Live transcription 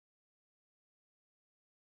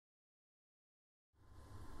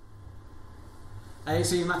Hey,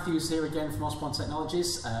 so Matthews here again from Osborne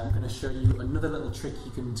Technologies. I'm going to show you another little trick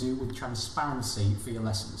you can do with transparency for your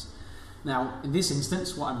lessons. Now, in this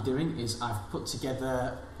instance, what I'm doing is I've put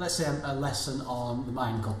together, let's say, a lesson on the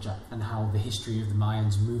Mayan culture and how the history of the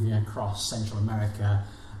Mayans moving across Central America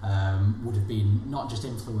would have been not just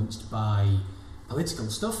influenced by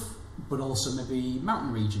political stuff, but also maybe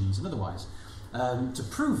mountain regions and otherwise. To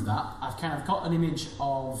prove that, I've kind of got an image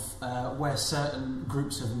of where certain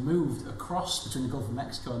groups have moved across between the Gulf of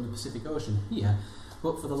Mexico and the Pacific Ocean here.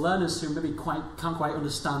 But for the learners who maybe can't quite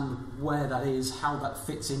understand where that is, how that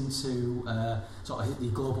fits into sort of the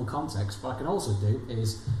global context, what I can also do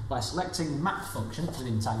is, by selecting the map function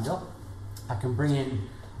within Tango, I can bring in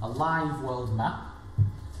a live world map,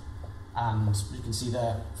 and you can see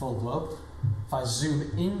there, full globe. If I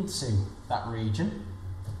zoom into that region,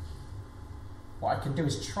 what I can do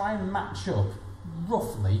is try and match up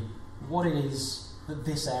roughly what it is that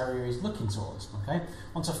this area is looking towards. Okay?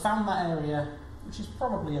 Once I've found that area, which is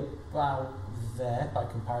probably about there by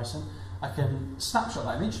comparison, I can snapshot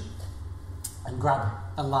that image and grab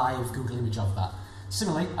a live Google image of that.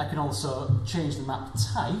 Similarly, I can also change the map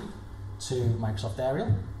type to Microsoft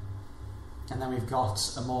Aerial, and then we've got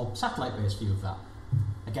a more satellite-based view of that.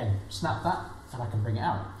 Again, snap that, and I can bring it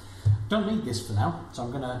out. Don't need this for now, so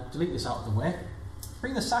I'm going to delete this out of the way.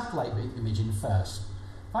 Bring the satellite image in first.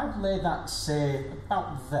 If I lay that, say,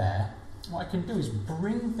 about there, what I can do is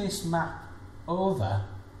bring this map over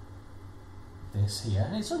this here,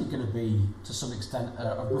 and it's only going to be, to some extent,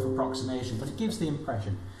 a rough approximation, but it gives the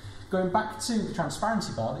impression. Going back to the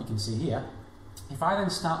transparency bar that you can see here, if I then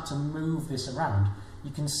start to move this around,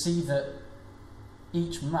 you can see that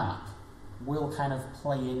each map will kind of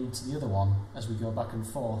play into the other one as we go back and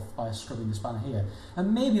forth by scrubbing this banner here.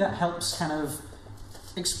 And maybe that helps kind of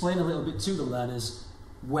explain a little bit to the learners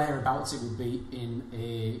whereabouts it would be in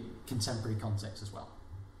a contemporary context as well.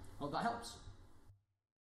 Hope that helps.